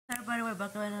Everybody, we're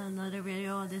back with another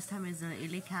video. This time is the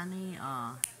Ely County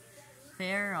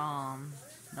fair,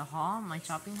 the haul, my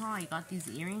shopping haul. I got these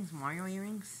earrings, Mario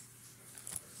earrings,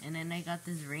 and then I got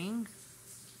this ring,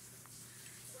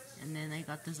 and then I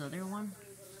got this other one,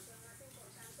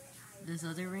 this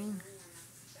other ring,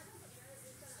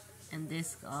 and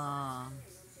this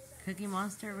Cookie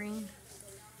Monster ring,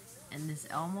 and this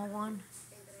Elmo one,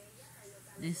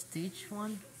 this Stitch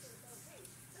one,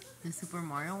 this Super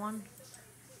Mario one,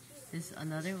 this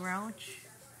another Grouch,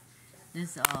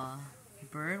 this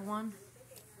bird one,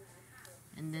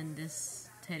 and then this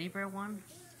teddy bear one,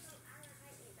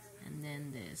 and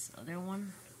then this other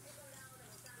one,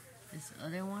 this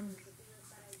other one,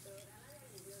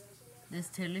 this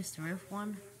Taylor Swift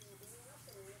one,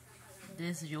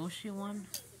 this Yoshi one,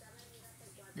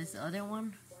 this other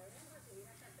one,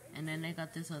 and then I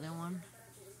got this other one,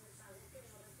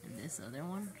 and this other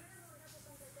one,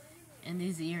 and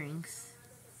these earrings,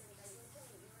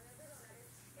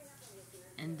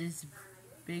 and this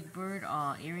Big Bird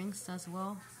earrings as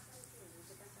well,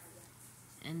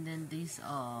 and then these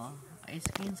ice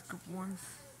cream scoop ones,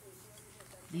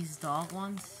 these dog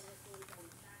ones,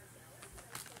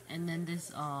 and then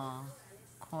this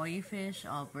koi fish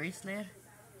bracelet,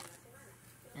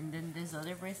 and then this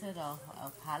other bracelet of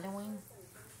Halloween.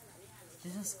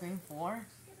 This is Scream 4,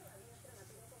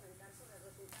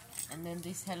 and then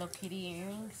these Hello Kitty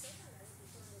earrings,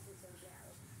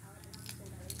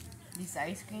 these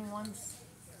ice cream ones,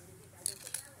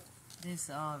 this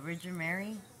Virgin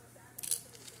Mary,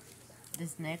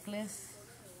 this necklace,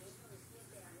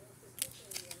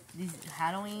 these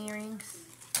Halloween earrings,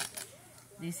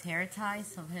 these hair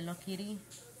ties of Hello Kitty,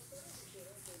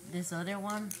 this other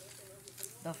one,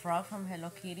 the frog from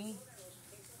Hello Kitty,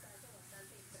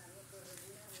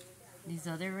 these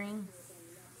other ring,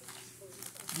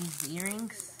 these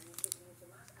earrings,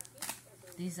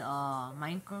 these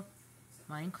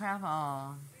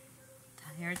Minecraft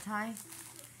hair tie,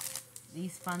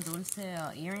 these Pan Dulce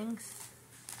earrings,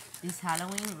 these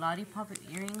Halloween lollipop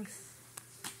earrings,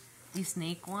 these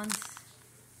snake ones,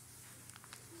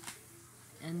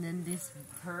 and then this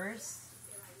purse,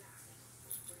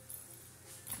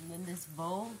 and then this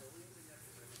bow,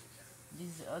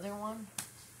 this other one,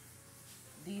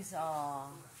 these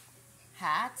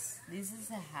hats. This is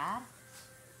a hat,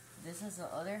 this is the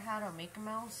other hat of Mickey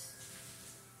Mouse,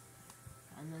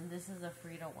 and then this is the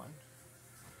Frida one,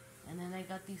 and then I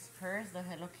got these purse, the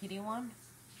Hello Kitty one,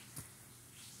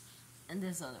 and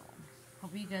this other one.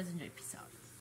 Hope you guys enjoy. Peace out.